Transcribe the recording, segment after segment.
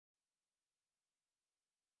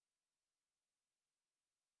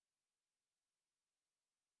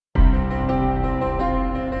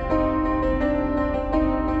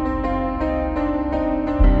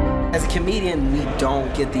comedian, we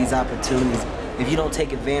don't get these opportunities. If you don't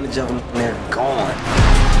take advantage of them, they're gone.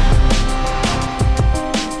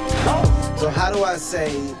 So how do I say,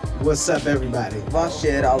 what's up, everybody?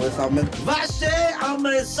 Varsågod allesammans. Varsågod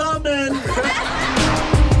allesammans!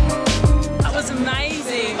 That was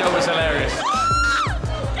amazing. That was hilarious.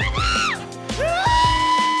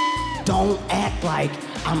 Don't act like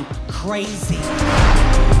I'm crazy.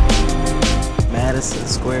 Madison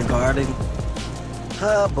Square Garden.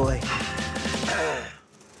 Oh boy.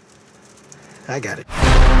 I got it.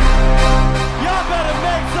 Y'all better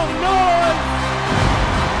make some noise!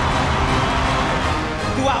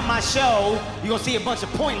 Throughout my show, you're gonna see a bunch of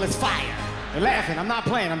pointless fire. They're laughing, I'm not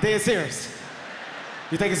playing, I'm dead serious.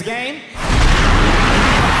 You think it's a game?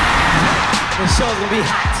 This show's gonna be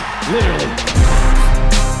hot, literally.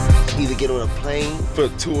 Either get on a plane for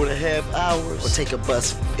 2.5 hours or take a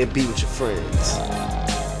bus and be with your friends.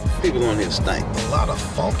 People on here stink. A lot of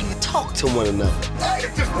funky talk to one another.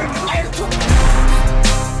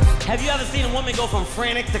 Have you ever seen a woman go from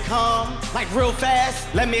frantic to calm, like real fast?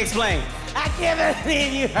 Let me explain. I can't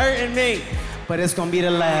believe you hurting me, but it's gonna be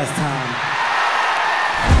the last time.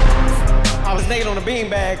 I was naked on a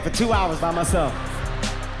beanbag for 2 hours by myself.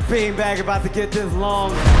 Beanbag about to get this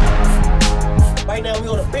long. Right now we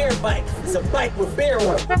on a bear bike. It's a bike with bear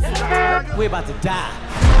on it. We're about to die.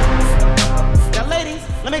 Now ladies,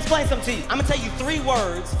 let me explain something to you. I'm gonna tell you 3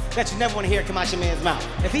 words that you never wanna hear come out your man's mouth.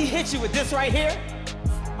 If he hits you with this right here,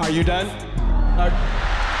 Are you done? Are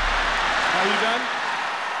you done?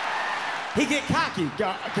 he get cocky. Are you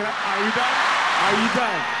done? Are you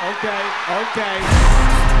done? Okay.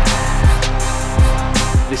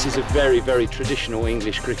 This is a very, very traditional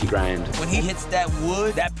English cricket ground. When he hits that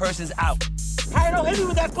wood, that person's out. Hey, don't hit me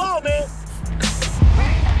with that ball, man.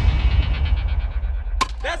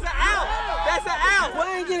 That's an out. That's an out. Well, I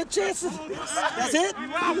ain't get a chance. That's it?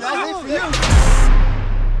 That's it for you.